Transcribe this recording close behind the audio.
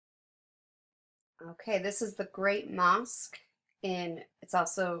Okay, this is the Great Mosque it's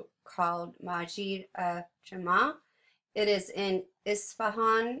also called Majid-e Jameh. It is in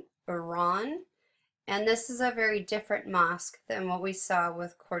Isfahan, Iran, and this is a very different mosque than what we saw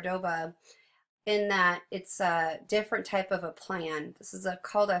with Cordoba in that it's a different type of a plan. This is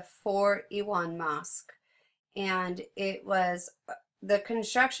called a 4 Iwan mosque, and the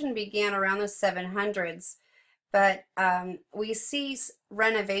construction began around the 700s, but we see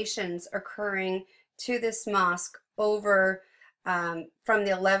renovations occurring to this mosque over from the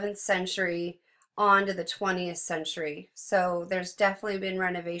 11th century on to the 20th century. So there's definitely been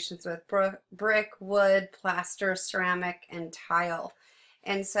renovations with brick, wood, plaster, ceramic, and tile.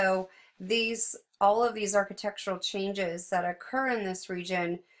 And so all of these architectural changes that occur in this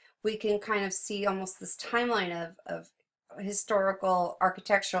region, we can kind of see almost this timeline of historical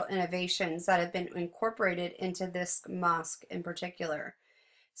architectural innovations that have been incorporated into this mosque in particular.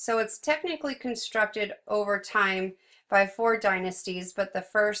 So it's technically constructed over time by 4 dynasties, but the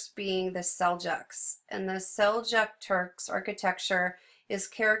first being the Seljuks. And the Seljuk Turks architecture is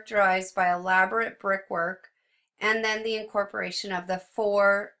characterized by elaborate brickwork and then the incorporation of the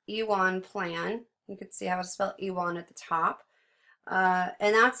 4 Iwan plan. You can see how to spell Iwan at the top.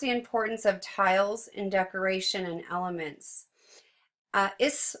 And that's the importance of tiles in decoration and elements.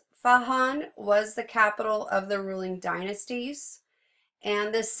 Isfahan was the capital of the ruling dynasties,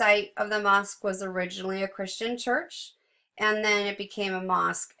 and the site of the mosque was originally a Christian church, and then it became a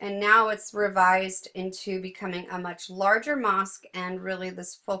mosque, and now it's revised into becoming a much larger mosque and really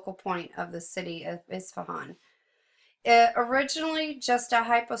this focal point of the city of Isfahan. Originally, just a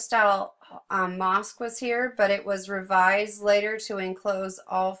hypostyle mosque was here, but it was revised later to enclose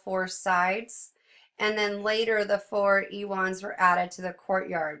all 4 sides. And then later, the 4 Iwans were added to the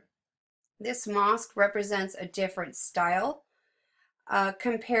courtyard. This mosque represents a different style.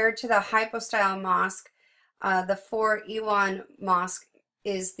 Compared to the hypostyle mosque, the 4 Iwan mosque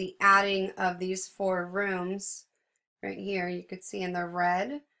is the adding of these 4 rooms. Right here, you could see in the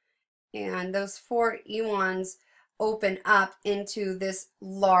red. And those 4 Iwans open up into this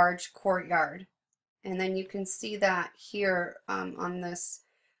large courtyard. And then you can see that here on this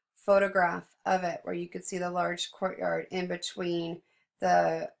photograph of it, where you could see the large courtyard in between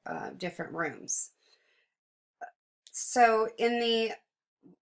the different rooms. So an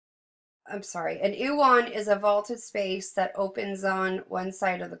Iwan is a vaulted space that opens on one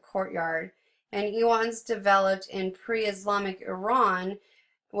side of the courtyard. And Iwans developed in pre-Islamic Iran,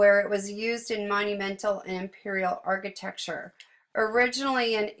 where it was used in monumental and imperial architecture.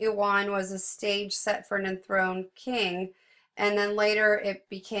 Originally, an Iwan was a stage set for an enthroned king, and then later it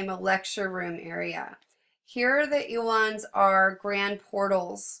became a lecture room area. Here, the Iwans are grand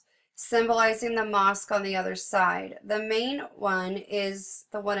portals, symbolizing the mosque on the other side. The main one is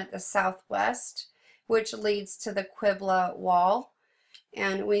the one at the southwest, which leads to the Qibla wall.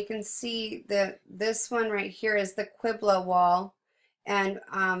 And we can see that this one right here is the Qibla wall. And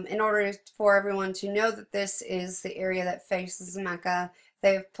in order for everyone to know that this is the area that faces Mecca,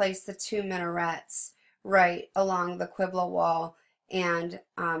 they've placed the 2 minarets right along the Qibla wall and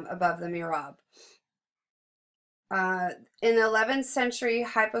above the mihrab. In the 11th century,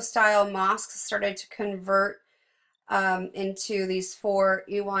 hypostyle mosques started to convert into these 4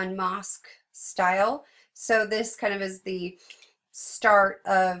 Iwan mosque style. So this kind of is the start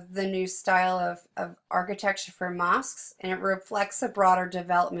of the new style of architecture for mosques, and it reflects a broader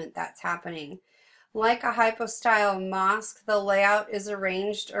development that's happening. Like a hypostyle mosque, the layout is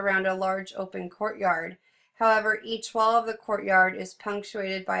arranged around a large open courtyard. However, each wall of the courtyard is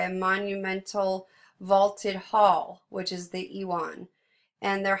punctuated by a monumental vaulted hall, which is the Iwan.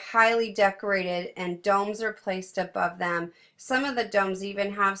 And they're highly decorated, and domes are placed above them. Some of the domes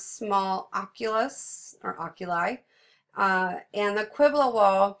even have small oculi. And the Qibla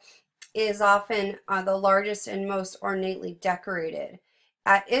wall is often the largest and most ornately decorated.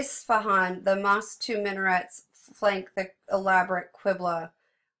 At Isfahan, the mosque's 2 minarets flank the elaborate Qibla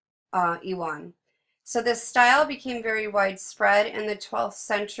Iwan. So this style became very widespread in the 12th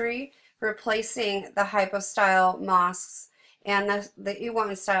century, replacing the hypostyle mosques, and the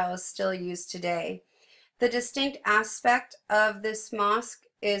Iwan style is still used today. The distinct aspect of this mosque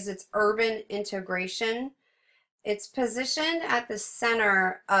is its urban integration. It's positioned at the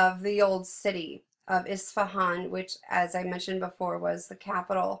center of the old city of Isfahan, which, as I mentioned before, was the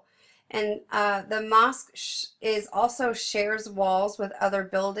capital. And the mosque also shares walls with other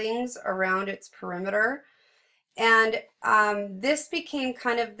buildings around its perimeter. And this became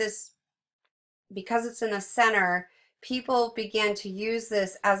kind of this, because it's in the center, people began to use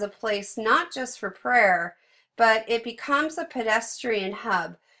this as a place not just for prayer, but it becomes a pedestrian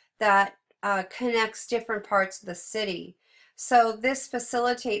hub that connects different parts of the city. So this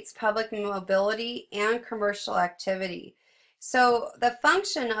facilitates public mobility and commercial activity. So the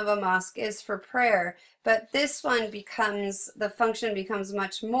function of a mosque is for prayer, but this one becomes, the function becomes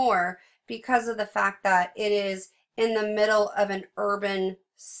much more because of the fact that it is in the middle of an urban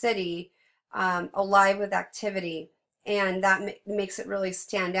city, alive with activity, and that makes it really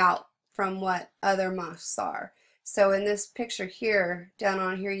stand out from what other mosques are. So in this picture here, down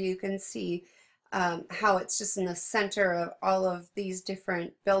on here, you can see how it's just in the center of all of these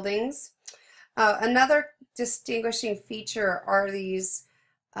different buildings. Another distinguishing feature are these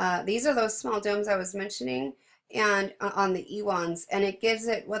are those small domes I was mentioning, and on the Iwans, and it gives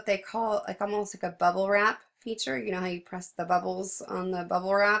it what they call like almost like a bubble wrap feature. You know how you press the bubbles on the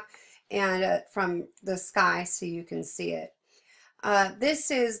bubble wrap, and from the sky so you can see it. This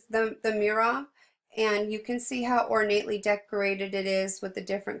is the mihrab, and you can see how ornately decorated it is with the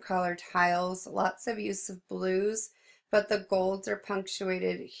different colored tiles, lots of use of blues, but the golds are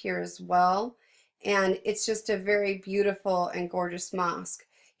punctuated here as well. And it's just a very beautiful and gorgeous mosque.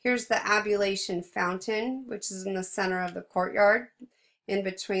 Here's the ablution fountain, which is in the center of the courtyard, in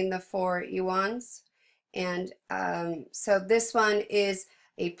between the four Iwans. And so this one is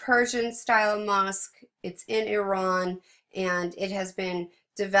a Persian style mosque. It's in Iran, and it has been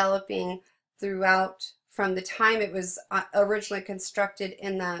developing throughout from the time it was originally constructed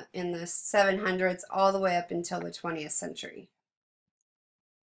in the 700s all the way up until the 20th century.